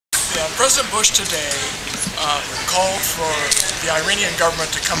President Bush today called for the Iranian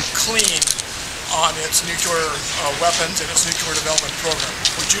government to come clean on its nuclear weapons and its nuclear development program.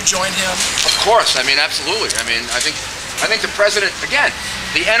 Would you join him? Of course. I mean, absolutely. I mean, I think the president, again,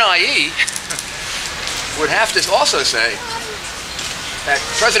 the NIE would have to also say that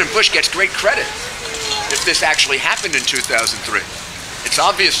President Bush gets great credit if this actually happened in 2003. It's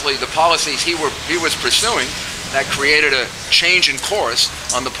obviously the policies he was pursuing that created a change in course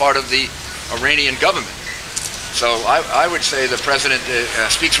on the part of the Iranian government. So I would say the president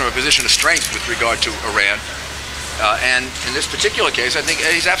speaks from a position of strength with regard to Iran. And in this particular case, I think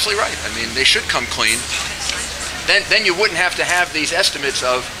he's absolutely right. I mean, they should come clean. Then you wouldn't have to have these estimates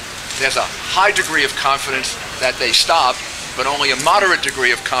of there's a high degree of confidence that they stop, but only a moderate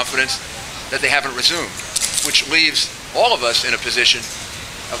degree of confidence that they haven't resumed, which leaves all of us in a position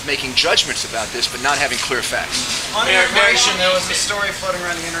of making judgments about this, but not having clear facts. On immigration, there was a story floating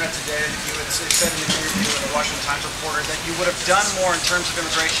around the internet today that you had said in an interview with a Washington Times reporter that you would have done more in terms of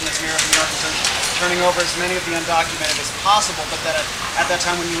immigration as mayor of New York, in terms of turning over as many of the undocumented as possible, but that at that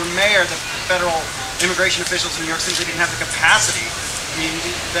time when you were mayor, the federal immigration officials in New York simply didn't have the capacity. I mean,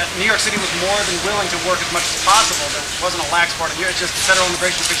 that New York City was more than willing to work as much as possible. There wasn't a lax part of it. It's just the federal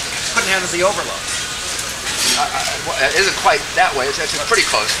immigration officials couldn't handle the overload. It isn't quite that way. It's pretty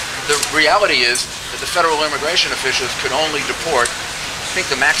close. The reality is that the federal immigration officials could only deport, I think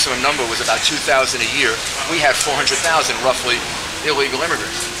the maximum number was about 2,000 a year. We had 400,000 roughly illegal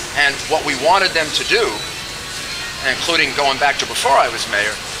immigrants. And what we wanted them to do, including going back to before I was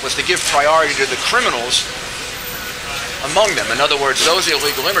mayor, was to give priority to the criminals among them. In other words, those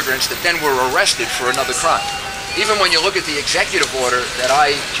illegal immigrants that then were arrested for another crime. Even when you look at the executive order that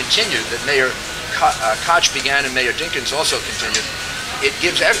I continued, that Mayor Koch began and Mayor Dinkins also continued, it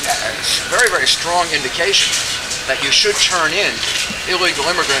gives a very, very strong indication that you should turn in illegal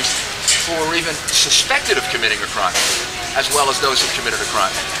immigrants who are even suspected of committing a crime, as well as those who committed a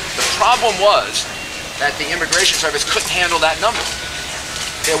crime. The problem was that the Immigration Service couldn't handle that number.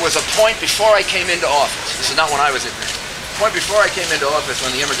 There was a point before I came into office, this is not when I was in there, a point before I came into office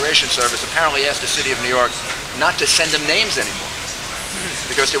when the Immigration Service apparently asked the City of New York not to send them names anymore,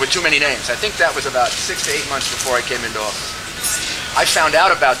 because there were too many names. I think that was about 6 to 8 months before I came into office. I found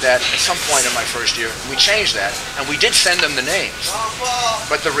out about that at some point in my first year, and we changed that, and we did send them the names.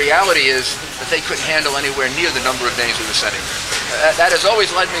 But the reality is that they couldn't handle anywhere near the number of names we were sending. That has always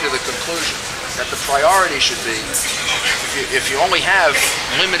led me to the conclusion that the priority should be, if you only have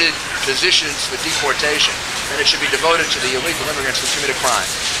limited positions for deportation, then it should be devoted to the illegal immigrants who commit a crime.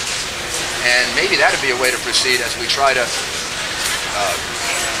 And maybe that would be a way to proceed as we try to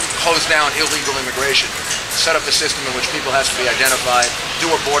close down illegal immigration, set up a system in which people have to be identified, do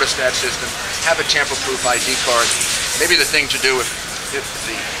a border stat system, have a tamper-proof ID card. Maybe the thing to do if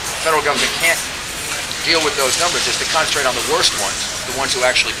the federal government can't deal with those numbers is to concentrate on the worst ones, the ones who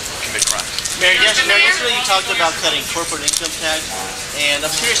actually commit crimes. Mayor, yesterday you talked about cutting corporate income tax, and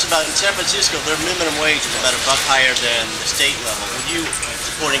I'm curious about, in San Francisco, their minimum wage is about $1 higher than the state level. Would you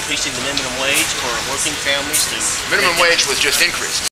support increasing the minimum wage for working families? Minimum wage was just increased.